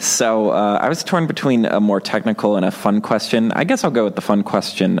 So I was torn between a more technical and a fun question. I guess I'll go with the fun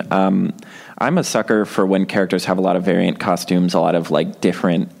question. I'm a sucker for when characters have a lot of variant costumes, a lot of like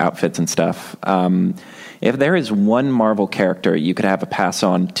different outfits and stuff. If there is one Marvel character you could have a pass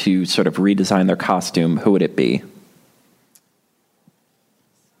on to sort of redesign their costume, who would it be?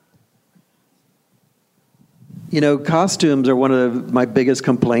 Costumes are one of my biggest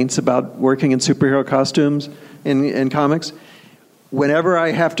complaints about working in superhero costumes in comics. Whenever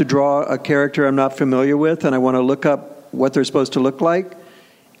I have to draw a character I'm not familiar with and I want to look up what they're supposed to look like,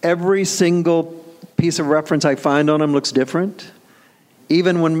 every single piece of reference I find on them looks different.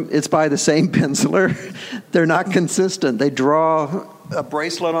 Even when it's by the same penciler, they're not consistent. They draw a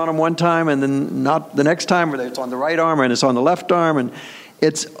bracelet on them one time and then not the next time, or it's on the right arm and it's on the left arm, and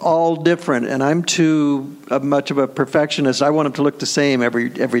it's all different, and I'm too much of a perfectionist. I want them to look the same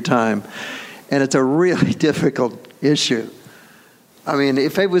every time, and it's a really difficult issue. I mean,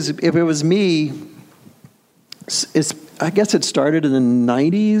 if it was me, I guess it started in the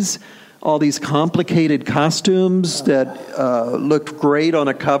 90s. All these complicated costumes that looked great on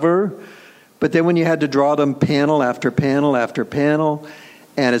a cover, but then when you had to draw them panel after panel after panel,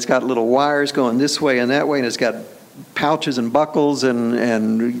 and it's got little wires going this way and that way, and it's got pouches and buckles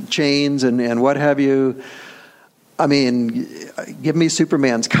and chains and what have you. I mean, give me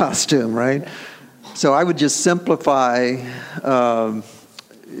Superman's costume, right? So I would just simplify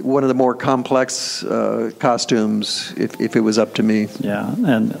one of the more complex costumes if it was up to me. Yeah,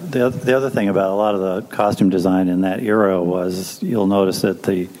 and the other thing about a lot of the costume design in that era was you'll notice that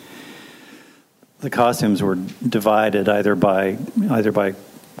the costumes were divided either by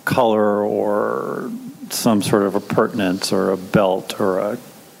color or some sort of appurtenance or a belt or a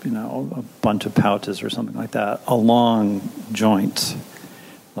bunch of pouches or something like that along joints,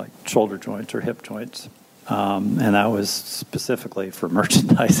 like shoulder joints or hip joints. And that was specifically for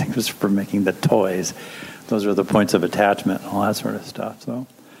merchandising. It was for making the toys. Those are the points of attachment and all that sort of stuff. So,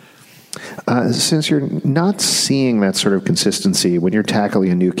 since you're not seeing that sort of consistency when you're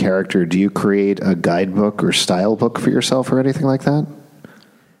tackling a new character, do you create a guidebook or style book for yourself or anything like that?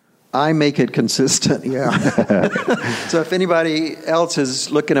 I make it consistent, yeah. So if anybody else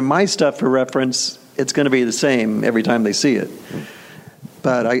is looking at my stuff for reference, it's going to be the same every time they see it.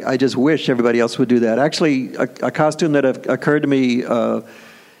 But I just wish everybody else would do that. Actually, a costume that occurred to me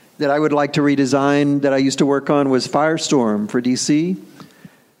that I would like to redesign that I used to work on was Firestorm for DC.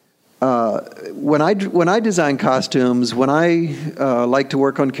 When I design costumes, when I like to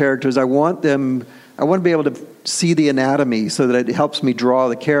work on characters, I want to be able to see the anatomy so that it helps me draw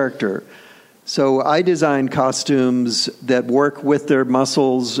the character. So I design costumes that work with their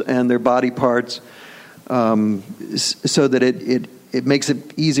muscles and their body parts so that it makes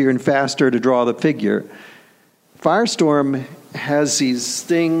it easier and faster to draw the figure. Firestorm has these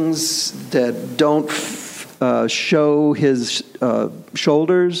things that don't show his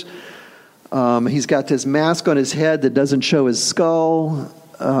shoulders. He's got this mask on his head that doesn't show his skull.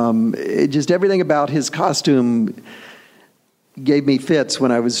 Just everything about his costume gave me fits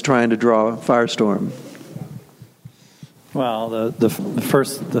when I was trying to draw Firestorm. Well, the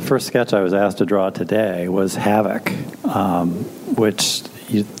first sketch I was asked to draw today was Havoc, which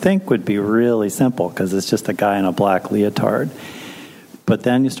you'd think would be really simple because it's just a guy in a black leotard. But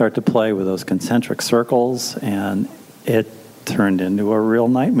then you start to play with those concentric circles, and it turned into a real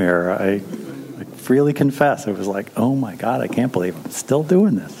nightmare. I freely confess, it was like, oh my God, I can't believe I'm still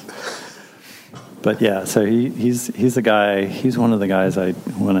doing this. But yeah, so he's a guy. He's one of the guys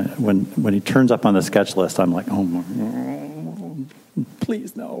when he turns up on the sketch list, I'm like, oh,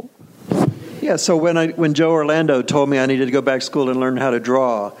 please no. Yeah. So when Joe Orlando told me I needed to go back to school and learn how to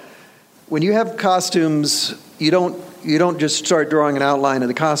draw, when you have costumes, you don't just start drawing an outline of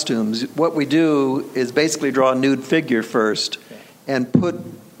the costumes. What we do is basically draw a nude figure first, and put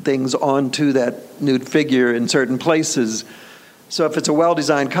things onto that nude figure in certain places. So if it's a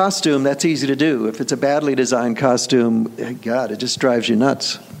well-designed costume, that's easy to do. If it's a badly designed costume, God, it just drives you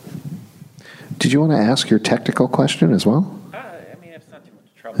nuts. Did you want to ask your technical question as well? It's not too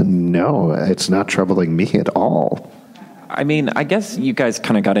much trouble. No, it's not troubling me at all. I mean, I guess you guys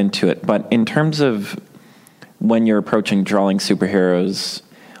kind of got into it, but in terms of when you're approaching drawing superheroes,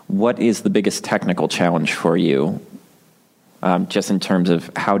 what is the biggest technical challenge for you, just in terms of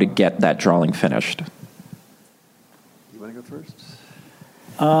how to get that drawing finished? You want to go first?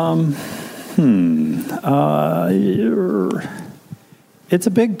 It's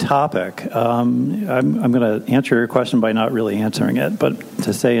a big topic. I'm going to answer your question by not really answering it, but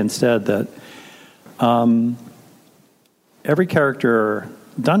to say instead that every character,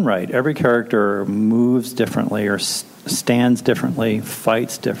 done right, every character moves differently or stands differently,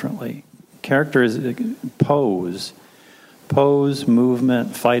 fights differently. Characters pose,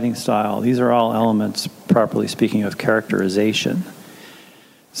 movement, fighting style. These are all elements, properly speaking, of characterization.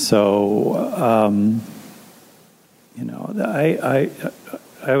 So, I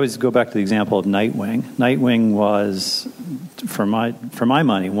always go back to the example of Nightwing. Nightwing was, for my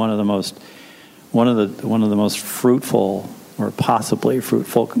money, one of the most fruitful, or possibly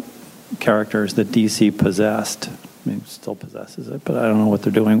fruitful, characters that DC possessed. I mean, still possesses it, but I don't know what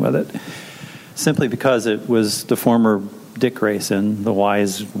they're doing with it. Simply because it was the former Dick Grayson, the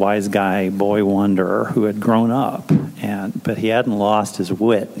wise guy, boy wonder, who had grown up, but he hadn't lost his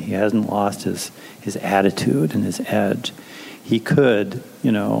wit. He hasn't lost his attitude and his edge. He could,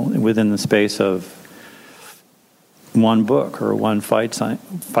 within the space of one book or one fight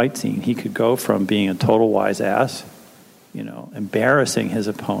scene, he could go from being a total wise ass, embarrassing his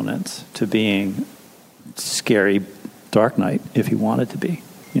opponents, to being scary Dark Knight if he wanted to be,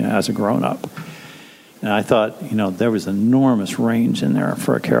 as a grown up. And I thought, there was enormous range in there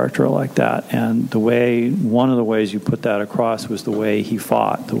for a character like that. And one of the ways you put that across was the way he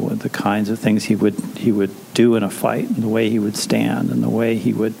fought, the kinds of things he would do in a fight, and the way he would stand, and the way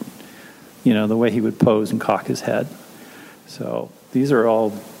he would pose and cock his head. So these are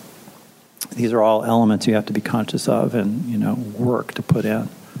all elements you have to be conscious of and work to put in.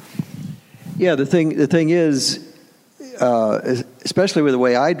 Yeah, the thing is, especially with the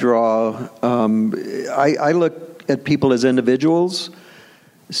way I draw, I look at people as individuals.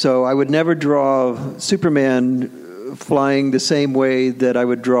 So I would never draw Superman flying the same way that I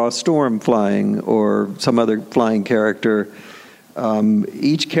would draw Storm flying or some other flying character.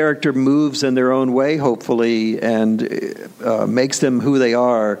 Each character moves in their own way, hopefully, and makes them who they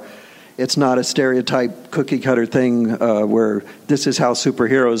are. It's not a stereotype cookie-cutter thing where this is how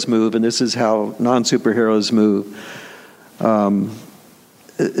superheroes move and this is how non-superheroes move.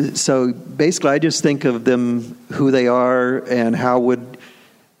 So basically, I just think of them who they are and how would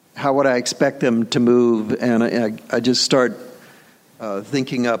I expect them to move, and I just start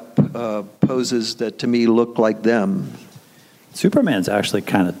thinking up poses that to me look like them. Superman's actually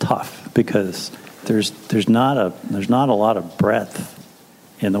kind of tough because there's not a lot of breadth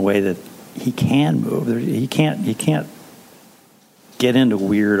in the way that he can move. He can't get into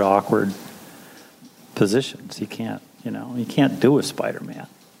weird, awkward positions. He can't do a Spider-Man.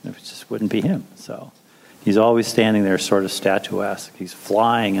 It just wouldn't be him. So he's always standing there sort of statuesque. He's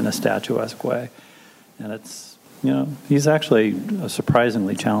flying in a statuesque way. And it's, he's actually a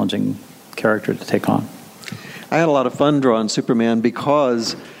surprisingly challenging character to take on. I had a lot of fun drawing Superman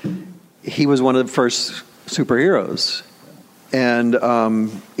because he was one of the first superheroes.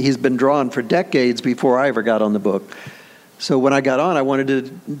 And he's been drawn for decades before I ever got on the book. So when I got on, I wanted to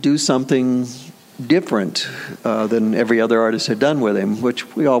do something different than every other artist had done with him,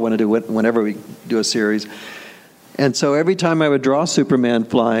 which we all want to do whenever we do a series. And so every time I would draw Superman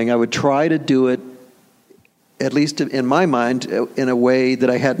flying, I would try to do it, at least in my mind, in a way that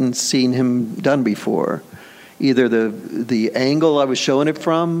I hadn't seen him done before. Either the angle I was showing it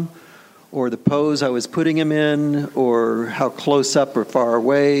from, or the pose I was putting him in, or how close up or far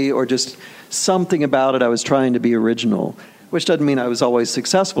away, or just something about it I was trying to be original, which doesn't mean I was always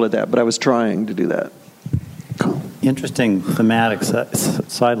successful at that, but I was trying to do that. Interesting thematic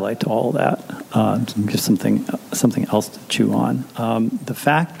sidelight to all that. Just something else to chew on. The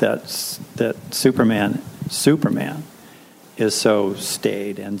fact that Superman is so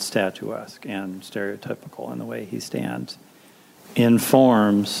staid and statuesque and stereotypical in the way he stands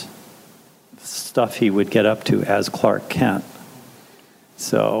informs stuff he would get up to as Clark Kent.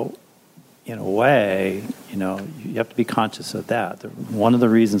 So, in a way, you have to be conscious of that. One of the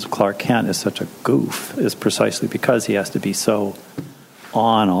reasons Clark Kent is such a goof is precisely because he has to be so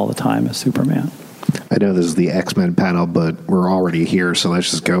on all the time as Superman. I know this is the X-Men panel, but we're already here, so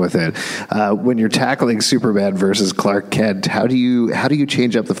let's just go with it. When you're tackling Superman versus Clark Kent, how do you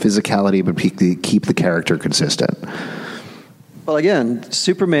change up the physicality but keep the character consistent? Well, again,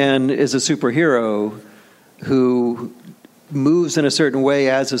 Superman is a superhero who moves in a certain way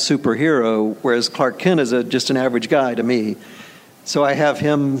as a superhero, whereas Clark Kent is just an average guy to me. So I have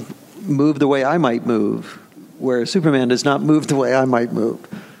him move the way I might move, where Superman does not move the way I might move.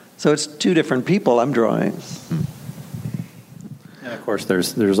 So it's two different people I'm drawing. And of course,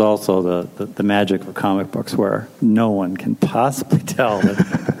 there's also the magic of comic books where no one can possibly tell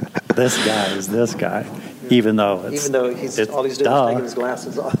that this guy is this guy, even though all he's doing is taking his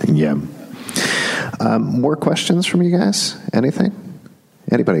glasses off. Yeah. More questions from you guys? Anything?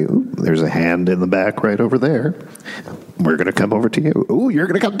 Anybody? Ooh, there's a hand in the back right over there. We're going to come over to you. Ooh, you're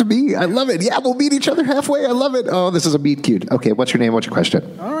going to come to me. I love it. Yeah, we'll meet each other halfway. I love it. Oh, this is a meet cute. Okay, what's your name? What's your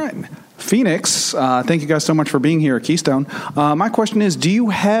question? All right. Phoenix, thank you guys so much for being here at Keystone. My question is, do you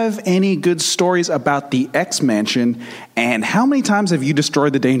have any good stories about the X-Mansion, and how many times have you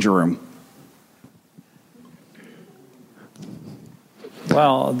destroyed the Danger Room?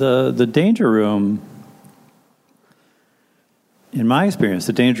 Well, the Danger Room, in my experience,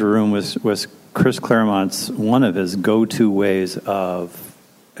 the Danger Room was Chris Claremont's one of his go-to ways of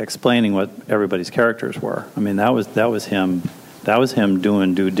explaining what everybody's characters were. I mean, that was him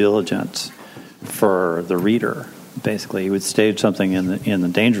doing due diligence for the reader. Basically, he would stage something in the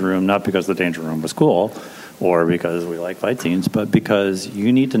Danger Room, not because the Danger Room was cool or because we like fight scenes, but because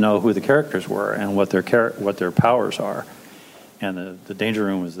you need to know who the characters were and what their powers are. And the Danger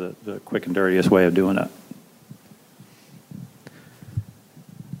Room was the quick and dirtiest way of doing it.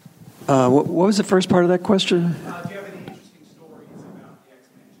 What was the first part of that question? Do you have any interesting stories about the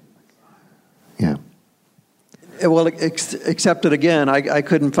X-Mansion? Well, except that again, I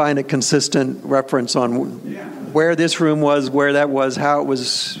couldn't find a consistent reference on where this room was, where that was, how it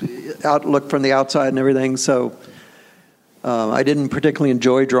was looked from the outside and everything. So I didn't particularly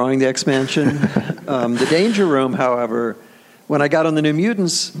enjoy drawing the X-Mansion. The Danger Room, however, when I got on the New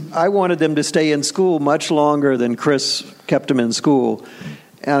Mutants, I wanted them to stay in school much longer than Chris kept them in school.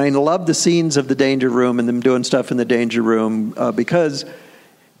 And I loved the scenes of the Danger Room and them doing stuff in the Danger Room because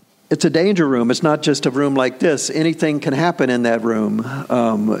it's a danger room. It's not just a room like this. Anything can happen in that room.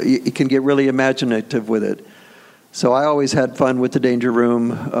 You can get really imaginative with it. So I always had fun with the Danger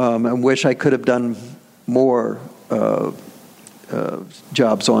Room and wish I could have done more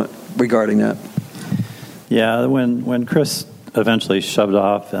jobs regarding that. Yeah, when Chris eventually shoved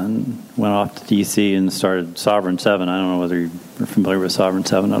off and went off to D.C. and started Sovereign 7, I don't know whether you're familiar with Sovereign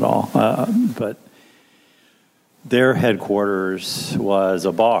 7 at all, but their headquarters was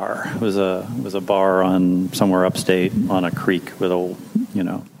a bar. It was a bar on somewhere upstate on a creek with old,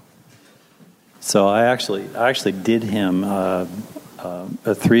 So I actually did him a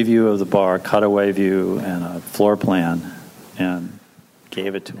 3-view of the bar, cutaway view, and a floor plan, and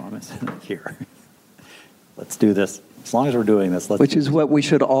gave it to him. I said, "Here, let's do this. As long as we're doing this, which is what we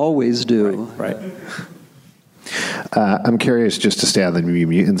should always do." Right. I'm curious, just to stay on the New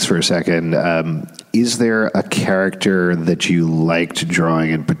Mutants for a second. Is there a character that you liked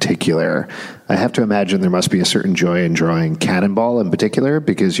drawing in particular? I have to imagine there must be a certain joy in drawing Cannonball in particular,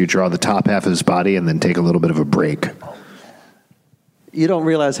 because you draw the top half of his body and then take a little bit of a break. You don't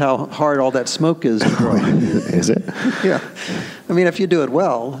realize how hard all that smoke is to draw. Is it? Yeah. I mean, if you do it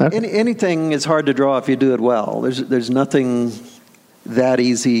well. Okay. Anything is hard to draw if you do it well. There's nothing that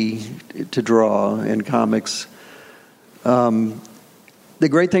easy to draw in comics. The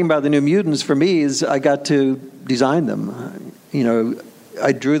great thing about the New Mutants for me is I got to design them.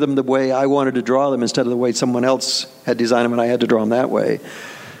 I drew them the way I wanted to draw them instead of the way someone else had designed them, and I had to draw them that way.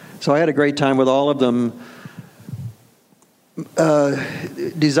 So I had a great time with all of them.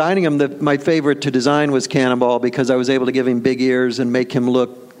 Designing him, my favorite to design was Cannonball, because I was able to give him big ears and make him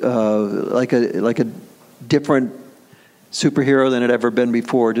look like a different superhero than had ever been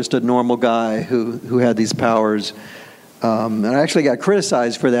before, just a normal guy who had these powers. And I actually got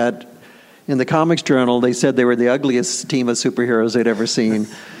criticized for that. In the Comics Journal, they said they were the ugliest team of superheroes they'd ever seen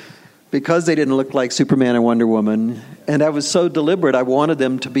because they didn't look like Superman and Wonder Woman. And that was so deliberate. I wanted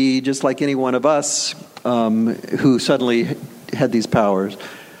them to be just like any one of us who suddenly had these powers.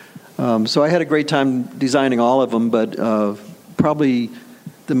 So I had a great time designing all of them, but probably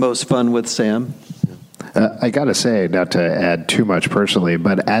the most fun with Sam. I got to say, not to add too much personally,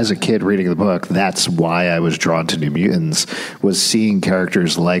 but as a kid reading the book, that's why I was drawn to New Mutants, was seeing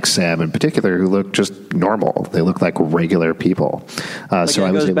characters like Sam in particular who look just normal. They look like regular people. So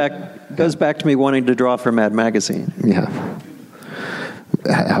it goes back to me wanting to draw for Mad Magazine. Yeah.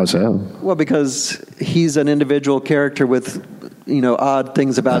 How so? Well, because he's an individual character with, odd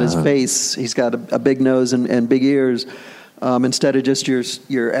things about his face. He's got a big nose and big ears. Instead of just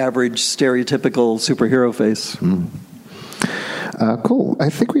your average stereotypical superhero face. Cool.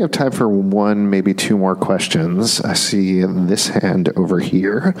 I think we have time for one, maybe two more questions. I see this hand over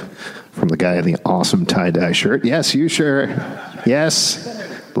here from the guy in the awesome tie-dye shirt. Yes, you sure. Yes.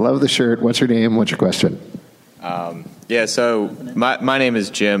 Love the shirt. What's your name? What's your question? So my name is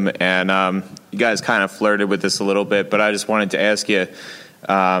Jim, and you guys kind of flirted with this a little bit, but I just wanted to ask you,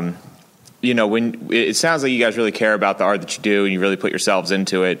 when it sounds like you guys really care about the art that you do and you really put yourselves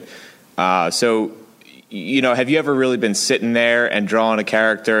into it. So, have you ever really been sitting there and drawing a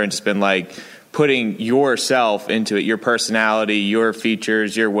character and just been like putting yourself into it, your personality, your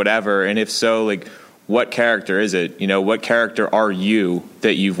features, your whatever? And if so, like, what character is it? What character are you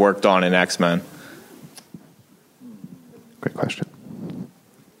that you've worked on in X-Men? Great question.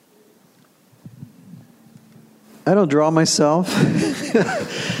 I don't draw myself.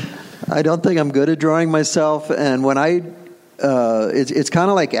 I don't think I'm good at drawing myself, and when it's kind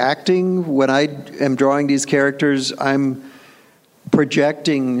of like acting. When I am drawing these characters, I'm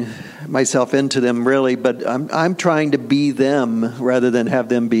projecting myself into them, really, but I'm trying to be them rather than have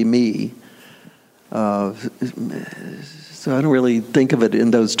them be me. So I don't really think of it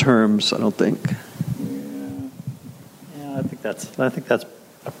in those terms. I don't think. Yeah, I think that's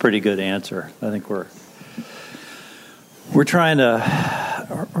a pretty good answer. I think we're trying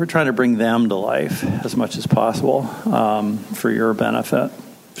to bring them to life as much as possible for your benefit,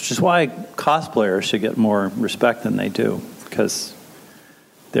 which is why cosplayers should get more respect than they do, because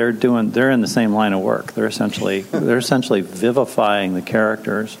they're in the same line of work. They're essentially vivifying the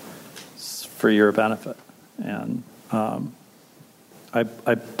characters for your benefit, and I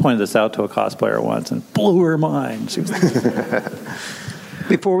pointed this out to a cosplayer once and it blew her mind. She was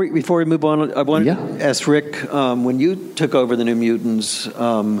Before we move on, I wanted to ask Rick, when you took over the New Mutants,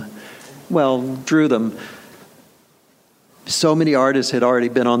 drew them, so many artists had already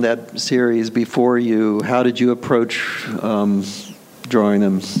been on that series before you. How did you approach drawing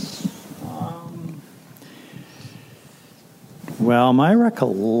them? Well, my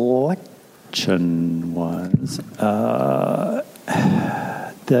recollection was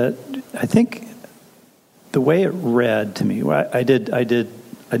that I think the way it read to me, I did that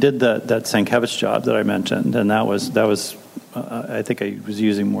Sienkiewicz job that I mentioned, and that was I think I was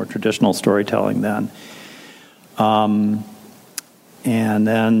using more traditional storytelling then. And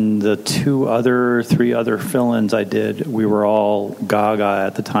then the three other fill-ins I did, we were all gaga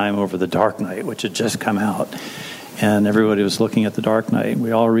at the time over The Dark Knight, which had just come out. And everybody was looking at The Dark Knight.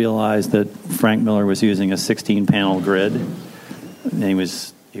 We all realized that Frank Miller was using a 16-panel grid, and he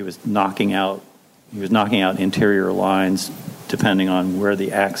was knocking out interior lines depending on where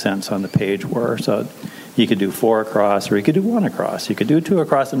the accents on the page were. So he could do 4 across, or he could do 1 across. He could do 2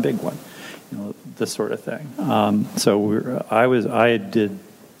 across and big one, this sort of thing. I did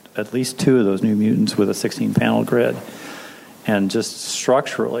at least 2 of those New Mutants with a 16-panel grid, and just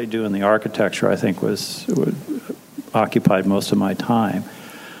structurally doing the architecture, I think, occupied most of my time.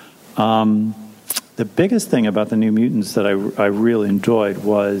 The biggest thing about the New Mutants that I really enjoyed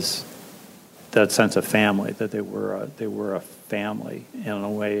was that sense of family, that they were a family in a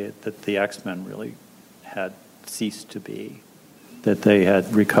way that the X-Men really had ceased to be, that they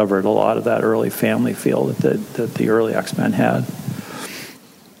had recovered a lot of that early family feel that the early X-Men had.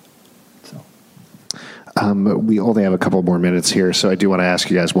 We only have a couple more minutes here, so I do want to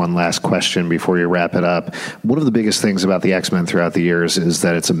ask you guys one last question before you wrap it up. One of the biggest things about the X-Men throughout the years is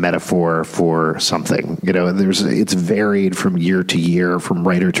that it's a metaphor for something. It's varied from year to year, from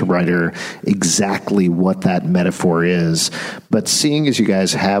writer to writer, exactly what that metaphor is. But seeing as you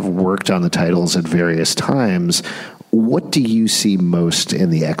guys have worked on the titles at various times, what do you see most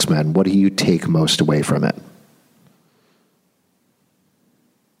in the X-Men? What do you take most away from it?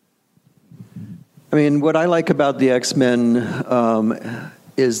 I mean, what I like about the X-Men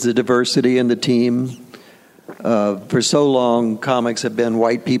is the diversity in the team. For so long, comics have been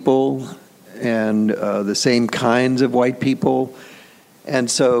white people and the same kinds of white people.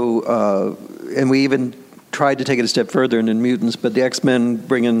 And so, and we even tried to take it a step further in the Mutants, but the X-Men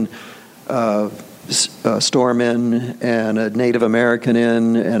bringing Storm in, and a Native American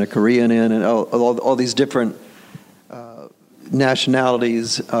in, and a Korean in, and all these different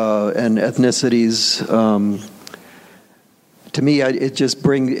nationalities and ethnicities. To me, it just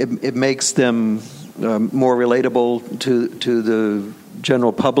it makes them more relatable to the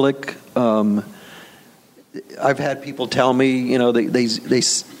general public. I've had people tell me, they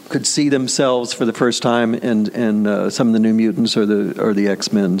could see themselves for the first time in some of the New Mutants or the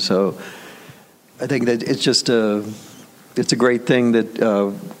X-Men. So I think that it's just it's a great thing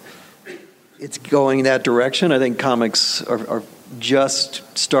that it's going in that direction. I think comics are just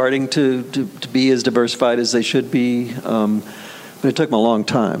starting to be as diversified as they should be, but it took them a long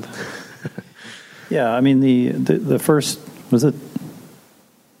time. Yeah, I mean the first, was it?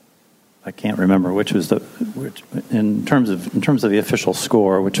 I can't remember which in terms of the official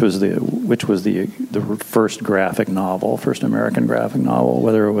score, which was the first graphic novel, first American graphic novel,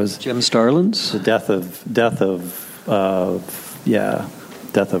 whether it was Jim Starlin's the death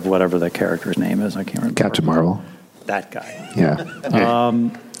of whatever the character's name is. I can't remember. Captain Marvel. That guy. Yeah.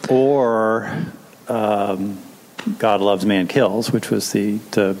 Or God Loves, Man Kills, which was the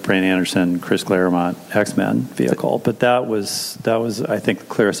Bryan Anderson, Chris Claremont X-Men vehicle. But that was I think the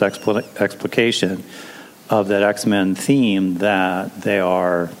clearest explication of that X-Men theme, that they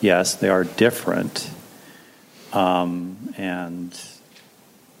are different, and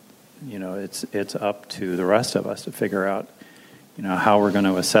it's up to the rest of us to figure out how we're going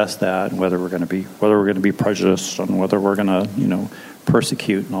to assess that, and whether we're going to be prejudiced, and whether we're going to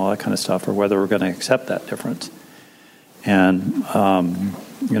persecute and all that kind of stuff, or whether we're going to accept that difference. And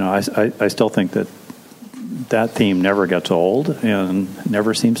I still think that theme never gets old, and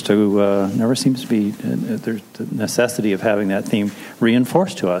never seems to be. There's the necessity of having that theme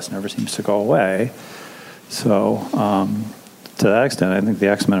reinforced to us never seems to go away. So to that extent, I think the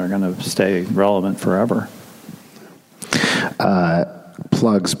X-Men are going to stay relevant forever.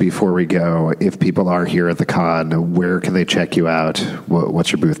 Plugs before we go. If people are here at the con, where can they check you out?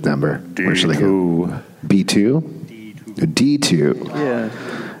 What's your booth number? Where should they go? B2? D2. Yeah.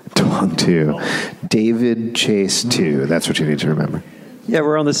 Dong 2. David Chase 2. That's what you need to remember. Yeah,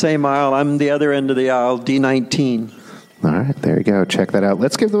 we're on the same aisle. I'm the other end of the aisle, D19. All right, there you go. Check that out.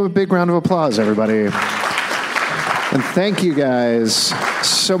 Let's give them a big round of applause, everybody. And thank you guys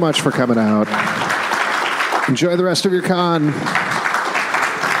so much for coming out. Enjoy the rest of your con.